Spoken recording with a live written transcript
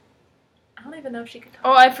I don't even know if she could talk.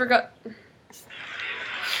 Oh, I forgot.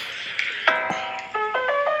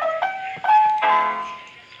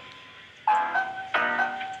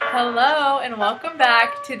 Hello, and welcome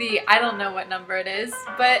back to the, I don't know what number it is,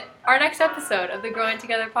 but our next episode of the Growing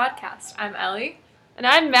Together podcast. I'm Ellie. And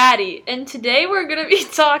I'm Maddie, and today we're going to be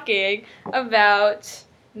talking about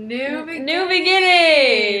New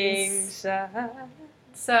beginnings.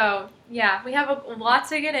 So, yeah, we have a lot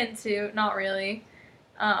to get into. Not really.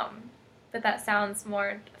 But that sounds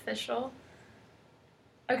more official.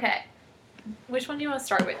 Okay. Which one do you want to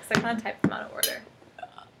start with? Because I kind of typed them out of order.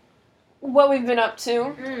 What we've been up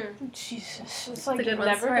to. Jesus, it's like a good one.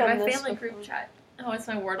 never Sorry, done my this family before. group chat. Oh, it's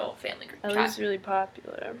my Wordle family group chat. Ellie's really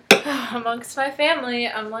popular. Amongst my family,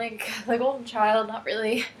 I'm like the golden child, not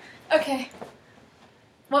really. Okay.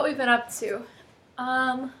 What we've been up to.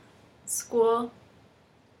 School.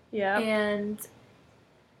 Yeah. And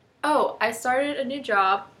I started a new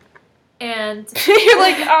job. And You're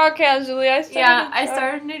like, oh, casually, I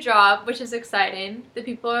started a new job, which is exciting. The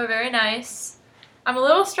people are very nice. I'm a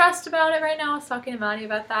little stressed about it right now. I was talking to Maddie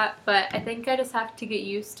about that, but I think I just have to get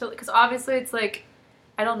used to it, because obviously it's like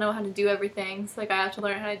I don't know how to do everything, so like I have to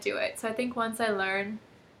learn how to do it. So I think once I learn,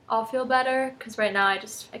 I'll feel better, because right now I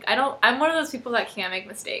just like I'm one of those people that can't make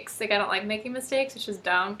mistakes. Like I don't like making mistakes. It's just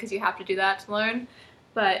dumb because you have to do that to learn,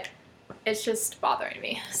 but it's just bothering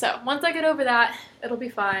me. So once I get over that, it'll be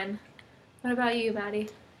fine. What about you, Maddie?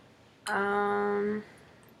 I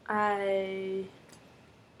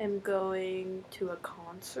am going to a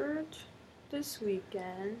concert this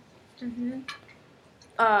weekend. Mm-hmm.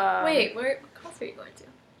 Wait, what concert are you going to?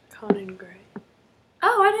 Conan Gray.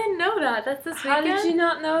 Oh, I didn't know that. That's this weekend? How did you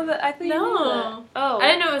not know that? I think you knew that. Oh. I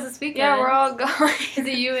didn't know it was this weekend. Yeah, we're all going. Is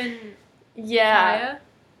it you and yeah.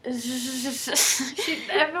 Kaya?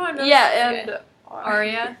 Everyone knows. Yeah, and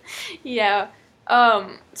Aria. Yeah.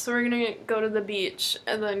 So we're gonna go to the beach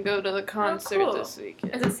and then go to the concert this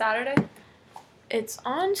weekend. Is it Saturday? It's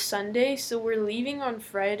on Sunday, so we're leaving on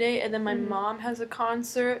Friday, and then my mom has a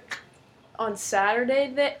concert on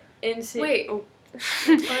Saturday in the same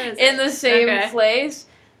place.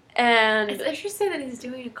 And it's interesting that he's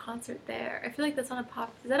doing a concert there. I feel like that's on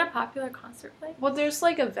is that a popular concert place? Well, there's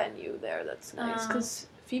like a venue there that's nice, because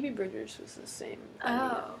Phoebe Bridgers was the same venue.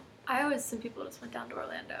 Oh, I always assume people just went down to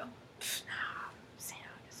Orlando.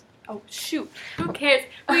 Oh, shoot. Who cares?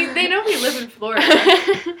 They know we live in Florida.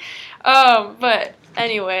 But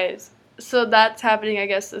anyways, so that's happening, I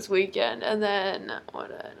guess, this weekend. And then,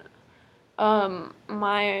 what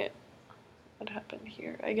happened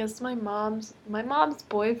here? I guess my mom's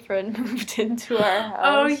boyfriend moved into our house.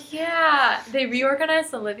 Oh, yeah. They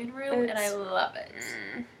reorganized the living room, and I love it.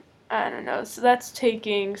 I don't know. So that's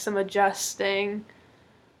taking some adjusting.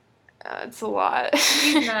 It's a lot.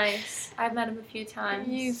 He's nice. I've met him a few times.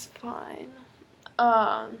 He's fine.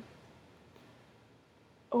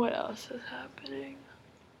 What else is happening?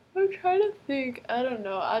 I'm trying to think. I don't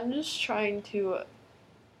know. I'm just trying to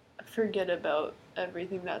forget about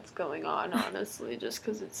everything that's going on, honestly, just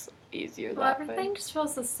because it's easier that way. Everything just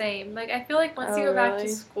feels the same. Like, I feel like once you go back to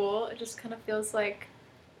school, it just kind of feels like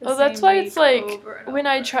the same that's why it's like, when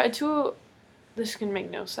I over. try to... This can make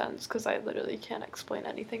no sense, because I literally can't explain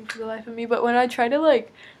anything for the life of me, but when I try to,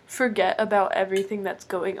 like, forget about everything that's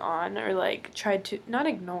going on, or, like, try to... Not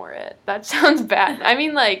ignore it. That sounds bad. I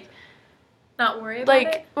mean, like... Not worry about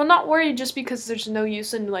it? Well, not worry just because there's no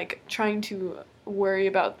use in, like, trying to worry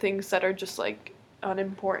about things that are just, like,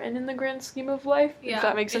 unimportant in the grand scheme of life. Yeah. If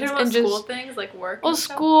that makes sense. And just school things, like work. Well,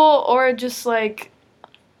 school, or just, like,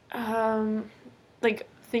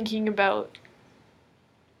 thinking about,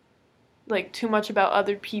 like, too much about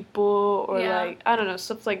other people, or, like, I don't know,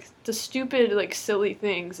 stuff like the stupid, like, silly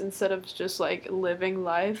things instead of just, like, living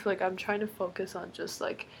life. Like, I'm trying to focus on just,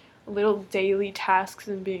 like, little daily tasks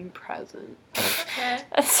and being present. Okay.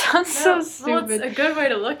 That sounds so stupid. Well, it's a good way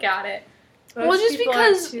to look at it. Just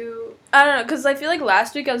because, I don't know, because I feel like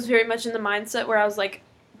last week I was very much in the mindset where I was, like,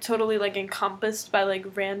 totally, like, encompassed by, like,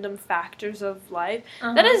 random factors of life.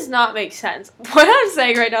 That does not make sense. What I'm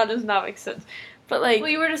saying right now does not make sense. But, like... Well,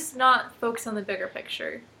 you were just not focused on the bigger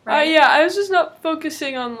picture, right? Yeah, I was just not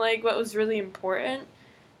focusing on, like, what was really important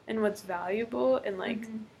and what's valuable and, like,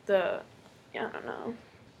 I don't know.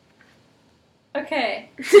 Okay,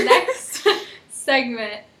 next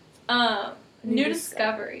segment, new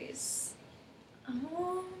discoveries.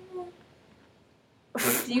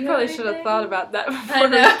 You probably should have thought about that before. I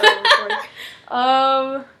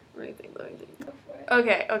know. Let me think. Go for it.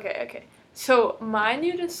 Okay. So, my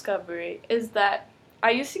new discovery is that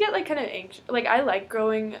I used to get, like, kind of anxious. Like, I like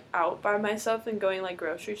going out by myself and going, like,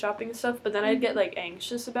 grocery shopping and stuff, but then I'd get, like,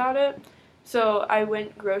 anxious about it. So I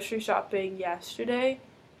went grocery shopping yesterday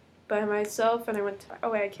by myself, and I went to... Oh,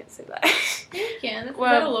 wait, I can't say that. You can. Is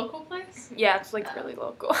that a local place? Yeah, it's, like, really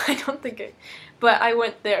local. I don't think it... But I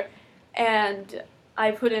went there, and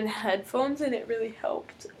I put in headphones, and it really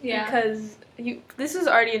helped. Yeah. Because this is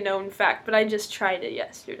already a known fact, but I just tried it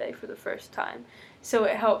yesterday for the first time. So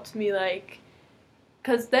it helped me, like...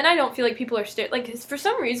 Because then I don't feel like people are staring. Like, for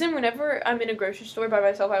some reason, whenever I'm in a grocery store by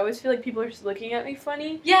myself, I always feel like people are just looking at me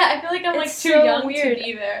funny. Yeah, I feel like I'm, like, too young to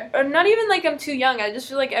be there. Or not even, like, I'm too young. I just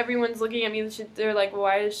feel like everyone's looking at me. They're like,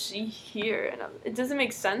 why is she here? And it doesn't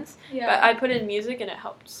make sense. Yeah. But I put in music, and it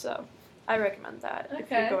helped. So I recommend that if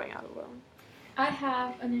you're going out alone. I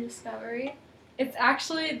have a new discovery. It's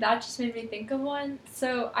actually, that just made me think of one.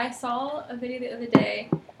 So I saw a video the other day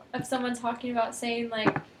of someone talking about saying,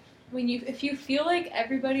 like, if you feel like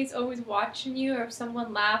everybody's always watching you, or if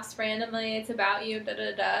someone laughs randomly, it's about you,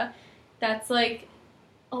 that's like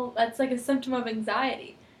a symptom of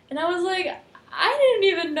anxiety. And I was like, I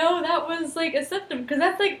didn't even know that was like a symptom, because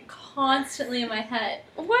that's like constantly in my head.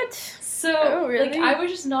 What? So really? Like, I was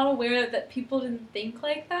just not aware that people didn't think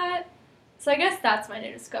like that. So I guess that's my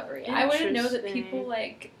new discovery. I wouldn't know that people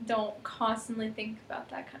like don't constantly think about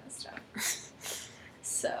that kind of stuff.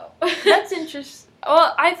 So that's interesting.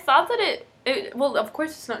 Well, I thought that well, of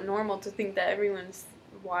course it's not normal to think that everyone's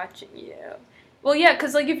watching you. Well, yeah,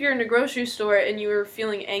 because, like, if you're in a grocery store and you're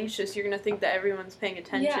feeling anxious, you're going to think that everyone's paying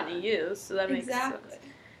attention to you, so that makes sense.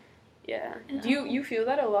 Yeah. Do you feel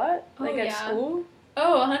that a lot? Like, at school?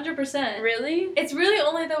 Oh, 100%. Really? It's really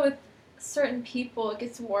only, though, with certain people it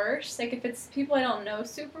gets worse. Like, if it's people I don't know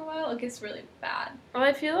super well, it gets really bad. Well,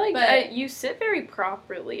 I feel like you sit very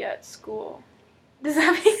properly at school. Does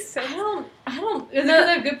that make sense? I don't. Is it because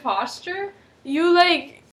I have good posture? You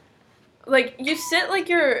you sit like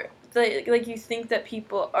you're like you think that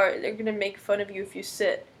they're gonna make fun of you if you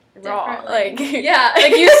sit wrong. Like, yeah,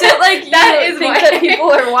 like you sit like you think that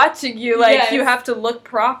people are watching you. Like, yes. You have to look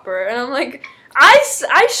proper, and I'm like,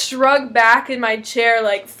 I shrug back in my chair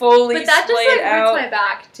like fully. But that just like out. hurts my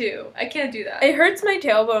back too. I can't do that. It hurts my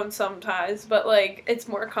tailbone sometimes, but like it's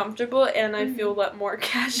more comfortable and I feel more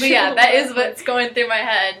casual. But yeah, that is what's going through my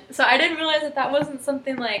head. So I didn't realize that wasn't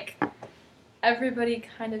something like everybody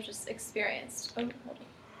kind of just experienced. Oh, hold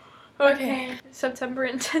on. Okay. September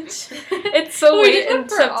intention. It's so late in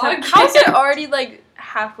September. How's it already like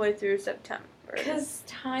halfway through September? Because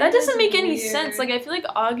time. That doesn't make any sense. Like, I feel like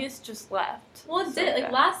August just left. Well, it did. Like,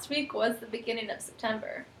 last week was the beginning of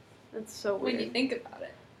September. That's so weird. When you think about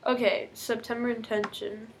it. Okay, September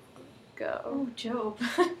intention. Go. Oh, Job.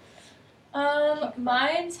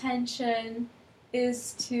 My intention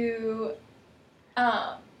is to,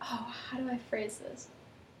 how do I phrase this?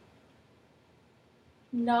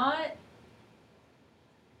 Not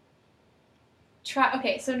try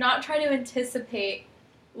to anticipate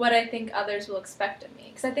what I think others will expect of me.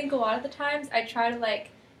 Because I think a lot of the times I try to,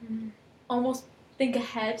 like, almost think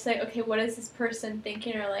ahead. So, like, okay, what is this person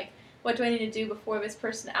thinking? Or, like, what do I need to do before this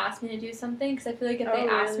person asks me to do something? Because I feel like if they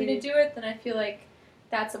ask me to do it, then I feel like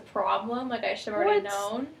that's a problem. Like, I should have already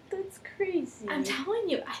known. That's crazy. I'm telling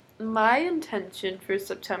you. My intention for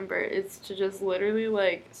September is to just literally,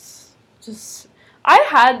 like, I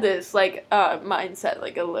had this, like, mindset,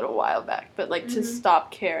 like, a little while back. But, like, to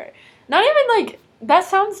stop caring. Not even, like... That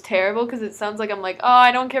sounds terrible because it sounds like I'm like, oh,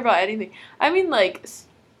 I don't care about anything. I mean, like,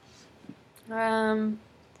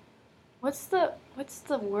 what's the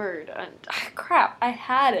word? Crap, I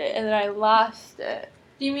had it and then I lost it.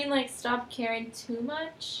 Do you mean, like, stop caring too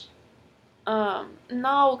much?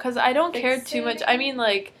 No, because I don't care too much. I mean,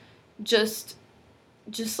 like, just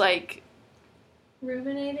like...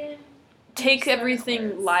 Ruminating? Take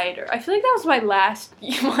everything lighter. I feel like that was my last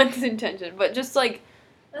month's intention, but just, like...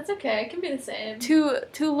 That's okay. It can be the same.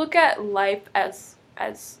 To look at life as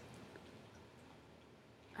I was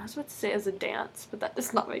about to say as a dance, but that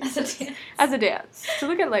does not make sense. As a dance. To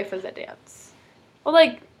look at life as a dance. Well,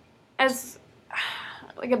 like, as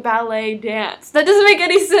like a ballet dance. That doesn't make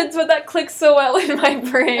any sense, but that clicks so well in my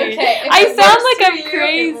brain. Okay. I sound like I'm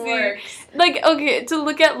crazy. Like, okay, to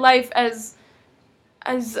look at life as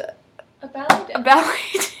a ballet dance. A ballet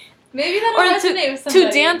dance. Maybe that'll resonate with somebody.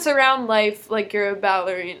 To dance around life like you're a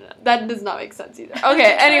ballerina. That does not make sense either.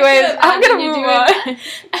 Okay, anyways, I'm gonna move on.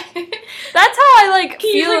 That's how I, like,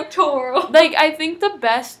 feel. Like, I think the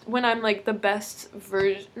best, when I'm, like, the best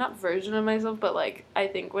not version of myself, but, like, I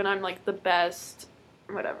think when I'm, like, the best,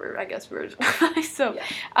 whatever, I guess version of myself,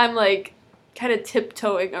 I'm, like, kind of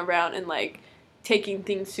tiptoeing around and, like, taking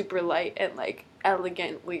things super light and, like,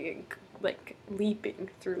 elegantly, like, leaping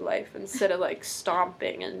through life instead of, like,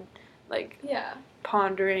 stomping and... Like,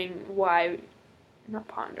 pondering why... Not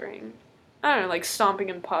pondering. I don't know, like stomping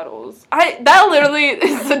in puddles. That literally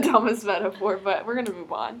is the dumbest metaphor, but we're gonna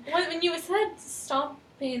move on. When you said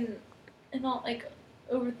stomping and not like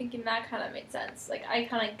overthinking, that kind of made sense. Like I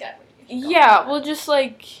kind of get what you're going Yeah, with. well, just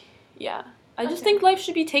like, yeah. I just think life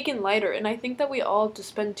should be taken lighter, and I think that we all just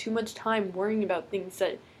spend too much time worrying about things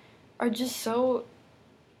that are just so,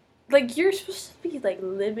 like, you're supposed to be, like,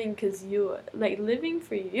 living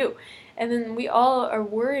for you, and then we all are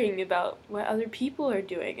worrying about what other people are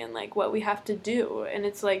doing and, like, what we have to do, and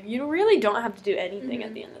it's like, you really don't have to do anything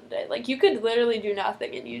at the end of the day. Like, you could literally do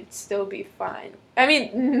nothing, and you'd still be fine. I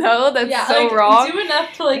mean, no, that's so wrong. Do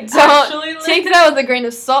enough to, like, don't actually live. Take that with a grain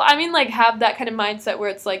of salt. I mean, like, have that kind of mindset where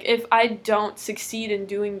it's like, if I don't succeed in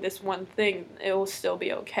doing this one thing, it will still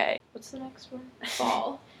be okay. What's the next one?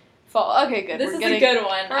 Fall. Fall. Okay, good. This is a good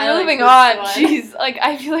one. We're moving on. Jeez, like,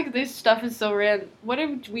 I feel like this stuff is so random. What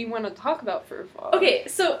do we want to talk about for fall? Okay,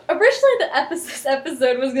 so originally this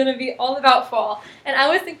episode was going to be all about fall, and I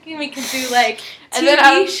was thinking we could do, like,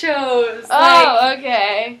 TV shows. Oh,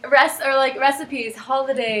 okay. Recipes,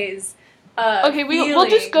 holidays, okay, we'll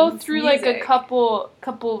just go through, music. like, a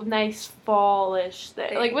couple nice fall-ish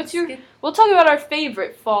things. Like, we'll talk about our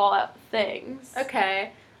favorite fall things.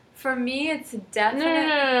 Okay. For me, it's definitely...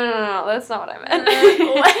 No, that's not what I meant.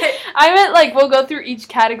 What? I meant, like, we'll go through each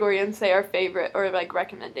category and say our favorite or, like,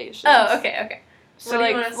 recommendations. Oh, okay. So,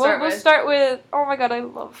 like, we'll start with... Oh, my God, I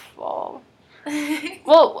love fall.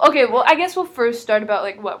 Well, I guess we'll first start about,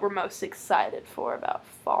 like, what we're most excited for about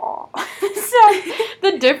fall. So,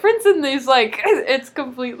 the difference in these, like, it's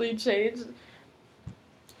completely changed.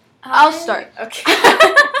 I'll start. Okay.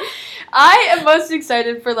 I am most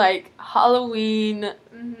excited for, like, Halloween,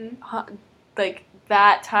 like,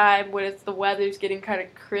 that time when the weather's getting kind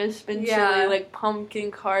of crisp and chilly, like,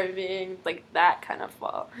 pumpkin carving, like, that kind of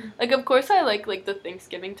fall. Like, of course I like the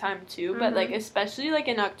Thanksgiving time, too, but, like, especially, like,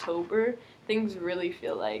 in October, things really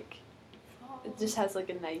feel like it just has, like,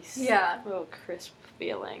 a nice little crisp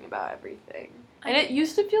feeling about everything. And it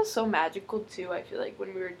used to feel so magical, too, I feel like,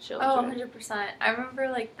 when we were children. Oh, 100%. I remember,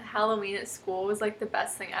 like, the Halloween at school was, like, the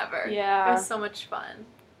best thing ever. Yeah. It was so much fun.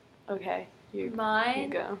 Okay. You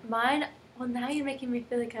go. Mine, well, now you're making me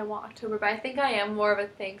feel like I want October, but I think I am more of a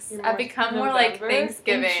I've become November? more like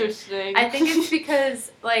Thanksgiving. Interesting. I think it's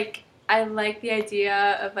because, like, I like the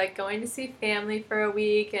idea of, like, going to see family for a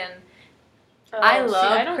week, and I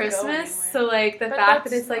love Christmas, so, like, the fact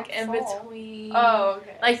that it's, like, in between. Oh,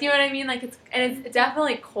 okay. Like, you know what I mean? Like, it's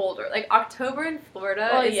definitely colder. Like, October in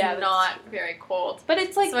Florida is not very cold. But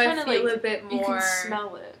it's, like, so kind of, like, a bit more... You can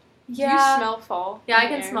smell it. Yeah. Do you smell fall? Yeah, I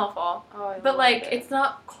can smell fall. Oh, but, like, it's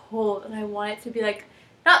not cold, and I want it to be, like,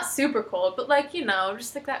 not super cold, but, like, you know,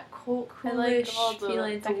 just, like, that coolish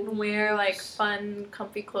feeling. I can wear, like, fun,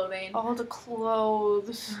 comfy clothing. All the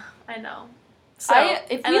clothes. I know. So,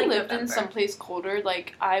 if we lived in someplace colder,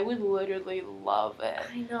 like, I would literally love it.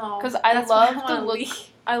 I know. Because I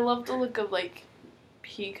love the look of, like,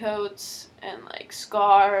 pea coats and, like,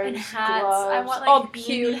 scarves and hats. Gloves. I want, like,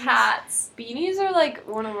 cute hats. Beanies are, like,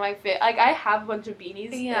 one of my favorite. Like, I have a bunch of beanies.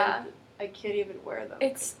 Yeah. And I can't even wear them.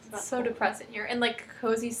 It's so depressing here. And, like,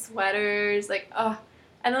 cozy sweaters. Like, ugh.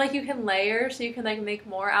 And then, like, you can layer, so you can, like, make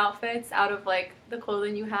more outfits out of, like, the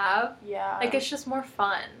clothing you have. Yeah. Like, it's just more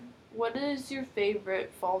fun. What is your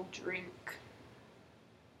favorite fall drink?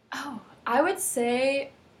 Oh, I would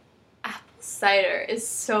say apple cider is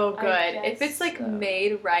so good. If it's, like,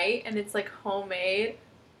 made right and it's, like, homemade.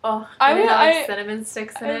 Oh, I have cinnamon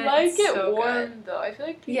sticks in it. I like it so warm, good. though. I feel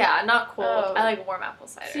like... Yeah, not cold. Oh. I like warm apple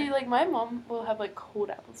cider. See, like, my mom will have, like, cold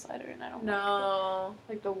apple cider, and I don't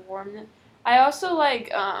like the warmness. I also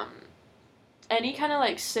like, any kind of,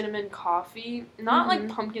 like, cinnamon coffee. Not, like,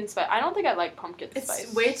 pumpkin spice. I don't think I like pumpkin spice.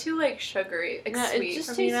 It's way too, like, sugary. Like, sweet it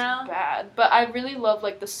just for tastes me now. bad. But I really love,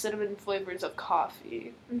 like, the cinnamon flavors of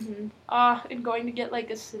coffee. And going to get, like,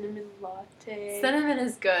 a cinnamon latte. Cinnamon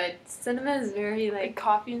is good. Cinnamon is very, like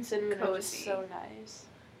coffee and cinnamon cozy. Are just so nice.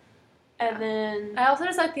 And then... I also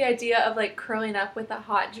just like the idea of, like, curling up with a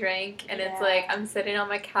hot drink, and it's, like, I'm sitting on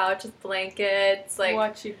my couch with blankets, like...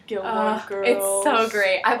 watching Gilmore Girls. It's so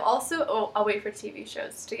great. I've also... I'll wait for TV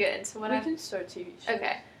shows to get into what We can start TV shows.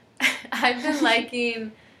 Okay. I've been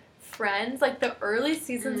liking Friends. Like, the early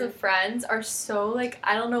seasons of Friends are so, like,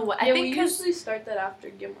 I don't know what... I think we usually start that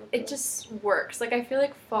after Gilmore Girls. It just works. Like, I feel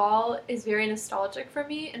like fall is very nostalgic for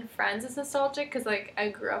me, and Friends is nostalgic, because, like, I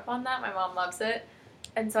grew up on that. My mom loves it.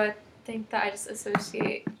 And so I think that I just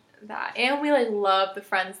associate that. And we, like, love the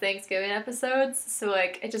Friends Thanksgiving episodes, so,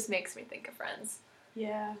 like, it just makes me think of Friends.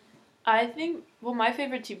 Yeah. I think, well, my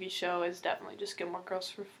favorite TV show is definitely just Gilmore Girls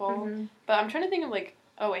for fall. But I'm trying to think of, like,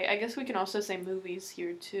 oh, wait, I guess we can also say movies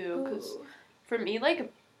here, too, because for me,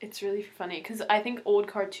 like, It's really funny because I think old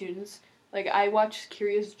cartoons. Like, I watch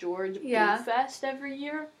Curious George Boo Fest every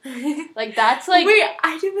year. Like, that's, like... Wait,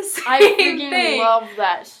 I do the same I freaking thing. love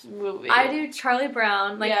that movie. I do Charlie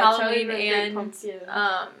Brown, like, Halloween and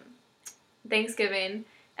Thanksgiving.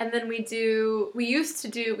 And then we used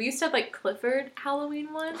to have, like, Clifford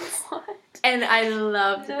Halloween ones. What? And I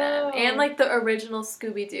loved them. And, like, the original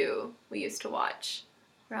Scooby-Doo we used to watch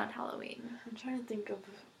around Halloween. I'm trying to think of...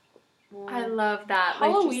 I love that.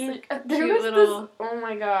 Halloween. Like, just, like, there was little... this... Oh,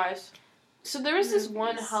 my gosh. So there was this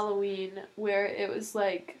one Halloween where it was,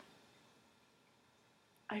 like...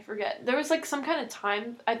 I forget. There was, like, some kind of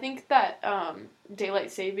time... I think that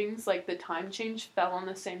daylight savings, like, the time change fell on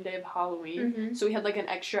the same day of Halloween. Mm-hmm. So we had, like, an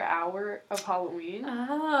extra hour of Halloween.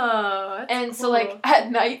 Oh, that's And cool. so, like,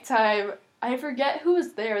 at nighttime, I forget who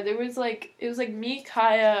was there. There was, like... It was, like, me,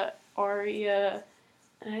 Kaya, Aria...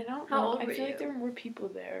 And I don't know. How old I were feel you? like there were more people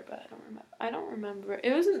there, but I don't remember.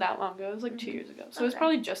 It wasn't that long ago. It was like 2 years ago. So it was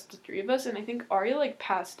probably just the three of us. And I think Aria, like,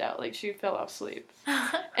 passed out. Like, she fell asleep.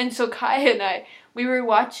 And so Kaya and I, we were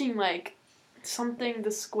watching, like, something,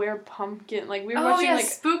 The Square Pumpkin. Like, we were watching, like...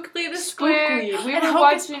 Spookly the Square. We and were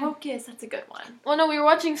Hocus watching... Pocus. That's a good one. Well, no, we were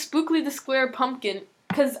watching Spookly the Square Pumpkin.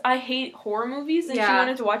 Because I hate horror movies, and she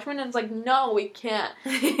wanted to watch one, and I was like, no, we can't.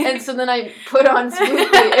 And so then I put on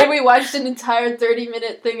Spookly, and we watched an entire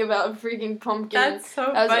 30-minute thing about a freaking pumpkin. That's so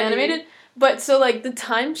funny. That was animated. But so, like, the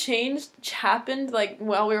time change happened, like,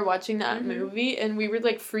 while we were watching that movie, and we were,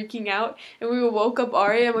 like, freaking out, and we woke up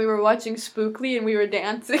Aria, and we were watching Spookly, and we were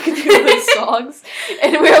dancing to the songs,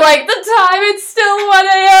 and we were like, the time, it's still 1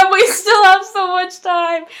 a.m., we still have so much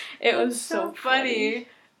time. It was so funny.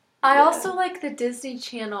 I also like the Disney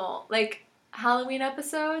Channel, like, Halloween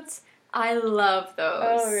episodes. I love those.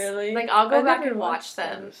 Oh, really? Like, I'll go back and watch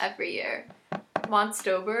them every year.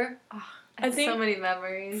 Monstober. Oh, I think so many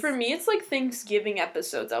memories. For me, it's, like, Thanksgiving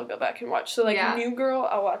episodes I'll go back and watch. So, like, New Girl,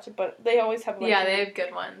 I'll watch it, but they always have, like... Yeah, they have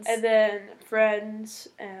good ones. And then Friends,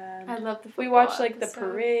 and... I love the football we watch, like, episode. The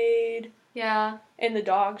Parade... Yeah. And the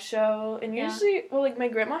dog show. And usually, well, like, my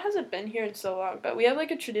grandma hasn't been here in so long, but we have, like,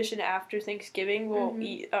 a tradition after Thanksgiving. We'll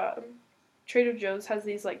eat, Trader Joe's has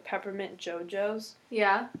these, like, peppermint JoJo's.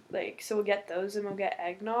 Yeah. Like, so we'll get those, and we'll get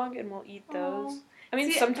eggnog, and we'll eat those. I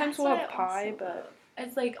mean, sometimes we'll have pie, but...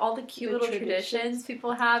 It's, like, all the cute little traditions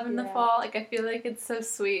people have in the fall. Like, I feel like it's so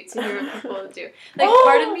sweet to hear what people do. Like,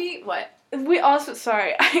 part of me... What? We also...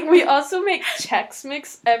 Sorry. We also make Chex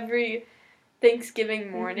Mix every...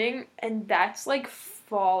 Thanksgiving morning, and that's like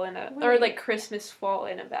fall in a or like Christmas fall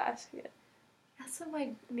in a basket. That's what my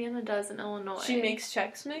Nana does in Illinois. She makes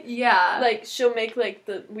Chex Mix? Yeah. Like, she'll make like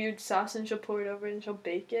the weird sauce and she'll pour it over and she'll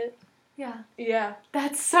bake it. Yeah. Yeah.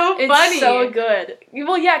 That's so funny. It's so good.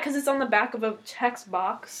 Well, yeah, because it's on the back of a Chex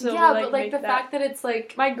box. So yeah, like, but like the fact that it's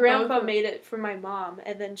like... My grandpa made it for my mom,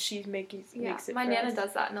 and then she makes it my for Nana us.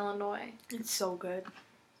 does that in Illinois. It's so good.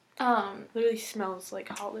 Literally smells like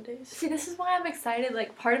holidays. See, this is why I'm excited.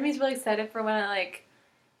 Like, part of me is really excited for when I, like,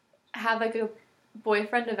 have, like, a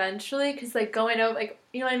boyfriend eventually. Because, like, going over, like,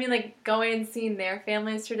 you know what I mean? Like, going and seeing their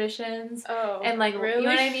family's traditions. Oh, and, like, really? You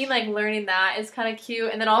know what I mean? Like, learning that is kind of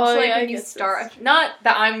cute. And then also, when you start... Not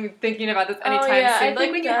that I'm thinking about this anytime soon. But,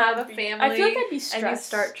 like, when you have a family... I feel like I'd be stressed. And you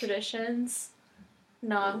start traditions.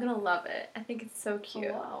 No, I'm going to love it. I think it's so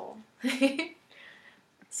cute. Oh, wow.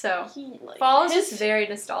 So, fall is just very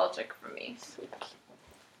nostalgic for me.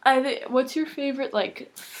 What's your favorite, like,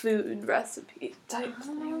 food recipe type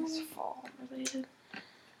things fall related? I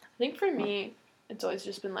think for me, it's always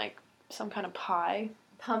just been, like, some kind of pie.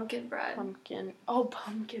 Pumpkin bread. Pumpkin bread.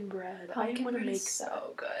 Pumpkin I want to make is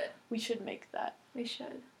so good. We should make that. We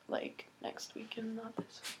should. Like, next weekend, not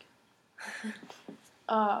this weekend.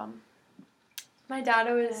 My dad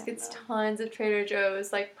always gets tons of Trader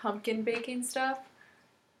Joe's, like, pumpkin baking stuff.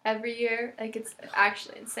 Every year. Like, it's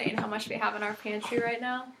actually insane how much we have in our pantry right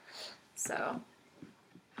now. So,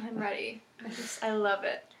 I'm ready. I love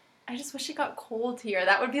it. I just wish it got cold here.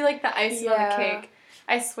 That would be like the icing on the cake.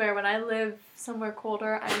 I swear, when I live somewhere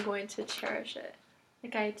colder, I'm going to cherish it.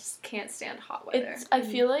 Like, I just can't stand hot weather. I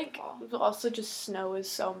feel like also just snow is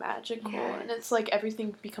so magical, and it's like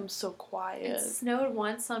everything becomes so quiet. It snowed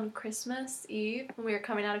once on Christmas Eve when we were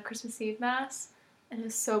coming out of Christmas Eve Mass, and it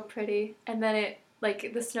was so pretty. And then it...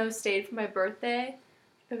 Like, the snow stayed for my birthday.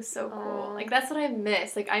 It was so cool. Like, that's what I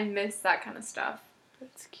miss. Like, I miss that kind of stuff.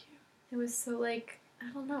 That's cute. It was so, like,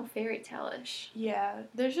 I don't know, fairy tale-ish. Yeah.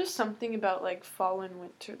 There's just something about, like, fall and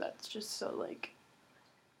winter that's just so, like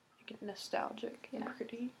nostalgic and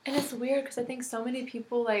pretty. And it's weird because I think so many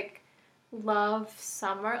people, like, love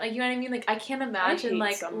summer. Like, you know what I mean? Like, I can't imagine,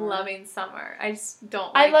 like, summer. loving summer. I just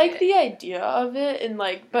don't I like it. the idea of it, and,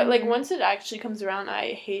 like, but, like, once it actually comes around,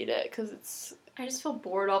 I hate it, because it's... I just feel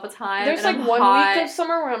bored all the time. There's, like, one week of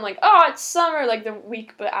summer where I'm like, oh, it's summer, like, the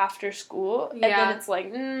week but after school, and then it's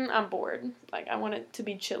like, I'm bored. Like, I want it to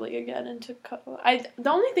be chilly again and to cuddle. The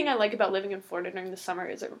only thing I like about living in Florida during the summer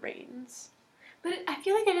is it rains. But I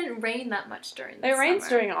feel like it didn't rain that much during the summer. It rains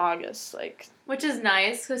during August, like... Which is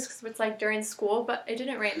nice, because it's, like, during school, but it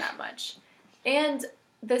didn't rain that much. And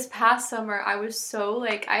this past summer, I was so,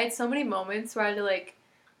 like, I had so many moments where I had to, like,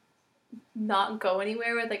 not go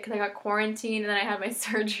anywhere with, like, because I got quarantined, and then I had my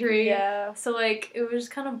surgery. Yeah. So, like, it was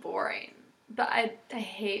just kind of boring. But I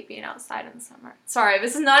hate being outside in the summer. Sorry,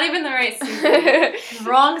 this is not even the right season.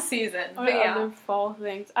 Wrong season. But other fall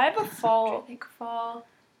things. I have a fall... I think fall...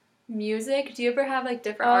 Music? Do you ever have, like,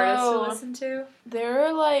 different artists to listen to? There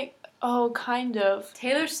are, like, kind of.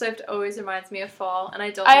 Taylor Swift always reminds me of fall, and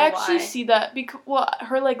I don't know why. I actually see that because, well,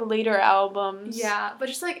 her, like, later albums. Yeah, but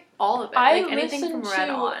just, like, all of it. Like, anything from Red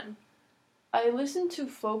on. I listened to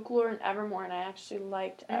Folklore and Evermore, and I actually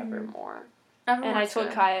liked Evermore. Evermore's and I told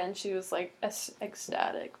good. Kaya, and she was, like,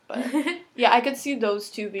 ecstatic. But, yeah, I could see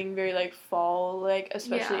those two being very, like, fall, like,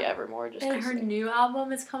 especially Evermore. Just and her new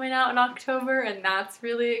album is coming out in October, and that's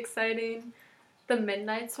really exciting. The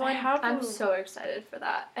Midnights one, I'm so excited for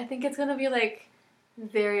that. I think it's going to be, like,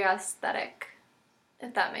 very aesthetic,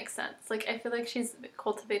 if that makes sense. Like, I feel like she's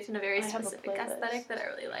cultivating a very specific aesthetic that I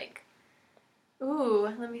really like. Ooh,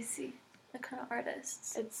 let me see. What kind of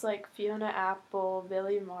artists? It's, like, Fiona Apple,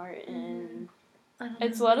 Billy Martin.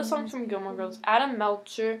 It's a lot of songs from Gilmore Girls. Adam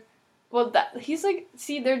Melcher. Well, he's, like,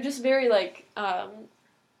 see, they're just very, like, not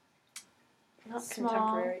small.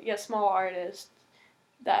 Contemporary. Yeah, small artists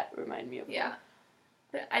that remind me of Yeah.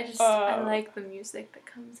 But I like the music that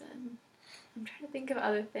comes in. I'm trying to think of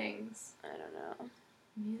other things. I don't know.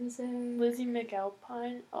 Music. Lizzie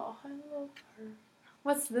McAlpine. Oh, I love her.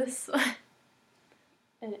 What's this one?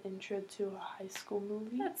 An intro to a high school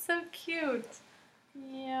movie. That's so cute.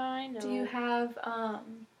 Yeah, I know. Do you have, Why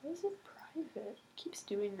is it private? It keeps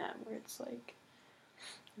doing that where it's like,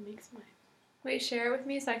 it makes my... Wait, share it with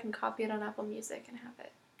me so I can copy it on Apple Music and have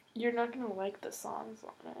it. You're not gonna like the songs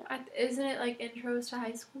on it. Isn't it like intros to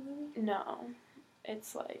high school movie? No.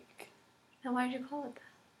 It's like... Then why did you call it that?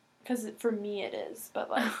 Because for me it is,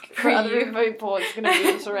 but like, for other people it's gonna be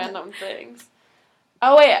just random things.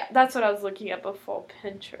 Oh wait, that's what I was looking at, a fall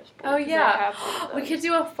Pinterest board. Oh yeah, we could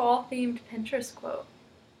do a fall-themed Pinterest quote.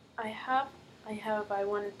 I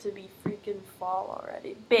want it to be freaking fall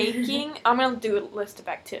already. Baking, I'm gonna do a list of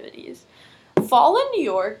activities. Fall in New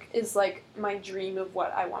York is like my dream of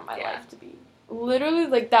what I want my life to be. Literally,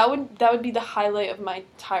 like that would be the highlight of my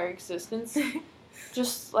entire existence.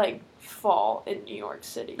 Just like fall in New York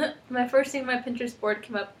City. My first thing on my Pinterest board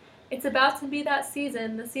came up. It's about to be that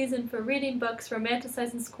season, the season for reading books,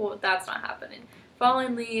 romanticizing school. That's not happening.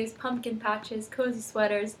 Fallen leaves, pumpkin patches, cozy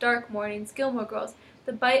sweaters, dark mornings, Gilmore Girls,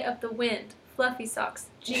 the bite of the wind, fluffy socks,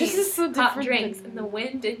 jeans, hot drinks, and the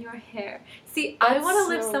wind in your hair. See, I want to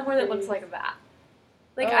live somewhere that looks like that.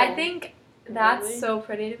 Like, I think that's so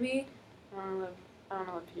pretty to me. I don't want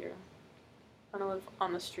to live here. I want to live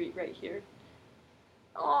on the street right here.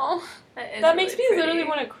 Oh, that makes me literally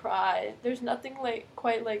want to cry. There's nothing like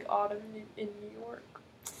quite like autumn in New York.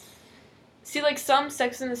 See, like some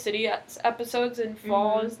Sex and the City episodes in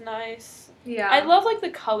fall is nice. Yeah, I love like the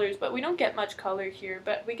colors, but we don't get much color here.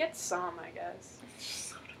 But we get some, I guess. It's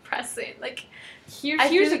so depressing. Like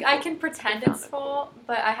I can pretend it's fall,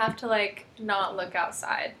 but I have to like not look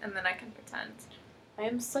outside, and then I can pretend. I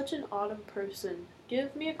am such an autumn person.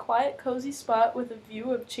 Give me a quiet, cozy spot with a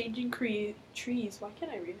view of changing trees. Why can't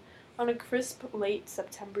I read? On a crisp, late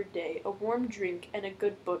September day, a warm drink and a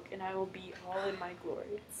good book, and I will be all in my glory.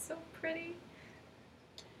 It's so pretty.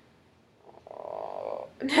 Oh.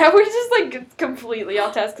 Now we're just like completely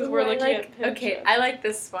off task because we're looking at Pinterest. Okay, I like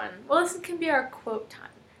this one. Well, this can be our quote time.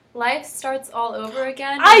 Life starts all over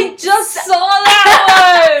again. I just saw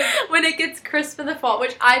that one! When it gets crisp in the fall,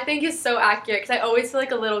 which I think is so accurate, because I always feel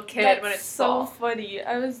like a little kid when it's fall. That's so funny.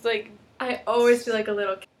 I was like... I always feel like a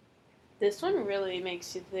little kid. This one really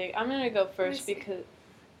makes you think. I'm going to go first because...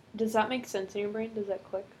 Does that make sense in your brain? Does that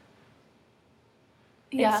click?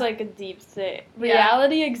 Yeah. It's like a deep thing. Yeah.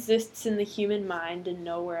 Reality exists in the human mind and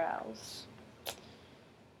nowhere else.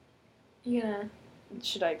 Yeah.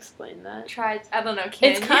 Should I explain that? I don't know.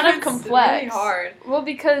 It's kind of complex. It's really hard. Well,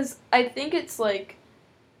 because I think it's like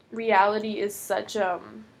reality is such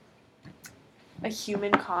a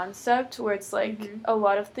human concept where it's like a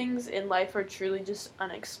lot of things in life are truly just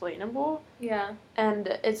unexplainable. Yeah. And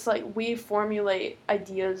it's like we formulate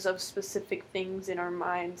ideas of specific things in our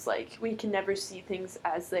minds. Like, we can never see things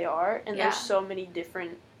as they are, and there's so many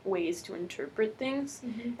different ways to interpret things.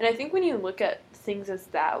 And I think when you look at things as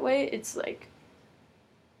that way, it's like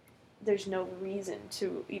there's no reason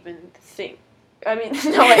to even think. I mean,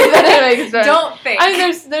 no, wait, that doesn't make sense. Don't think. I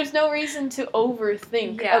mean, there's no reason to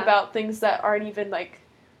overthink about things that aren't even, like,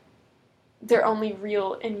 they're only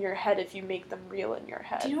real in your head if you make them real in your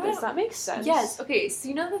head. Does that make sense? Yes. Okay, so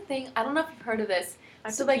you know the thing, I don't know if you've heard of this.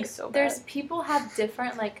 So, like, there's people have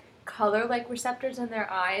different, like, color, like, receptors in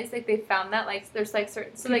their eyes. Like, they found that, like, there's, like,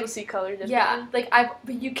 certain... So, people like, see color differently. Yeah. Like,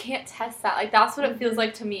 but you can't test that. Like, that's what it feels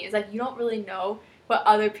like to me. Is like, you don't really know what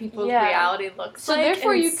other people's reality looks like. So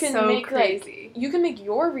therefore you can make crazy. Like, you can make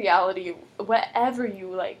your reality whatever you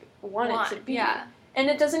like want it to be. Yeah. And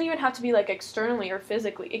it doesn't even have to be like externally or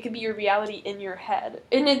physically. It could be your reality in your head.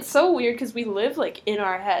 And it's so weird because we live like in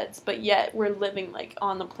our heads, but yet we're living like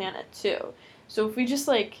on the planet too. So if we just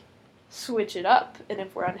like switch it up, and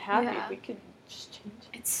if we're unhappy, we could just change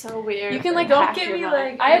it. It's so weird. You can like don't hack get your me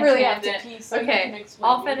mind. like I really have to pee. So okay,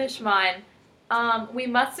 I'll finish mine. We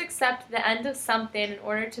must accept the end of something in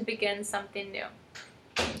order to begin something new.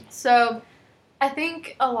 So, I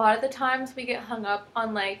think a lot of the times we get hung up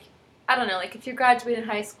on, like, I don't know, like, if you're graduating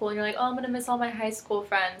high school and you're like, oh, I'm going to miss all my high school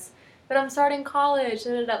friends, but I'm starting college,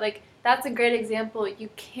 like, that's a great example. You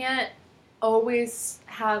can't always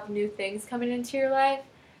have new things coming into your life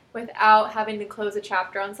without having to close a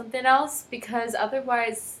chapter on something else, because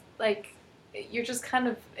otherwise, like, you're just kind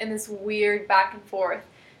of in this weird back and forth.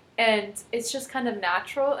 And it's just kind of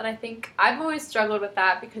natural, and I think I've always struggled with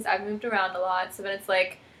that because I've moved around a lot, so then it's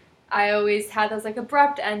like I always had those like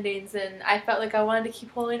abrupt endings, and I felt like I wanted to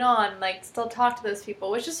keep holding on, like still talk to those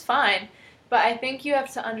people, which is fine, but I think you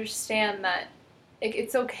have to understand that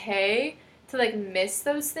it's okay to like miss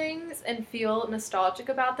those things and feel nostalgic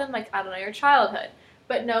about them, like, I don't know, your childhood,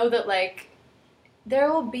 but know that like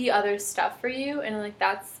there will be other stuff for you, and like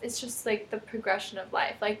it's just like the progression of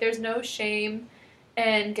life. Like, there's no shame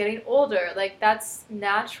and getting older, like, that's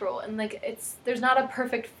natural, and like there's not a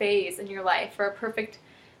perfect phase in your life or a perfect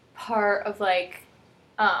part of like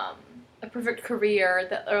a perfect career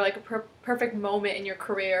or like a perfect moment in your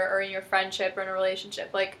career or in your friendship or in a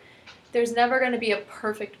relationship. Like, there's never going to be a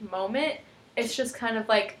perfect moment. It's just kind of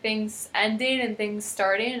like things ending and things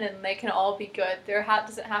starting, and they can all be good. There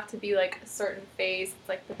doesn't have to be like a certain phase that's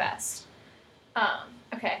like the best.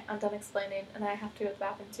 Okay, I'm done explaining, and I have to go to the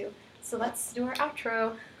bathroom too. So let's do our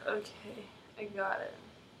outro. Okay, I got it.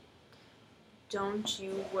 Don't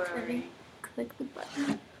you worry. Click the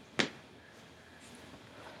button.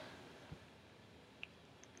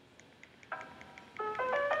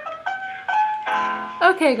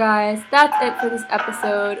 Okay, guys, that's it for this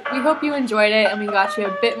episode. We hope you enjoyed it, and we got you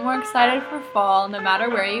a bit more excited for fall, no matter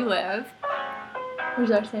where you live. Where's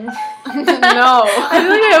our saying? No. I feel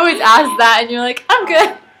like I always ask that, and you're like, I'm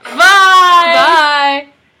good. Bye! Bye!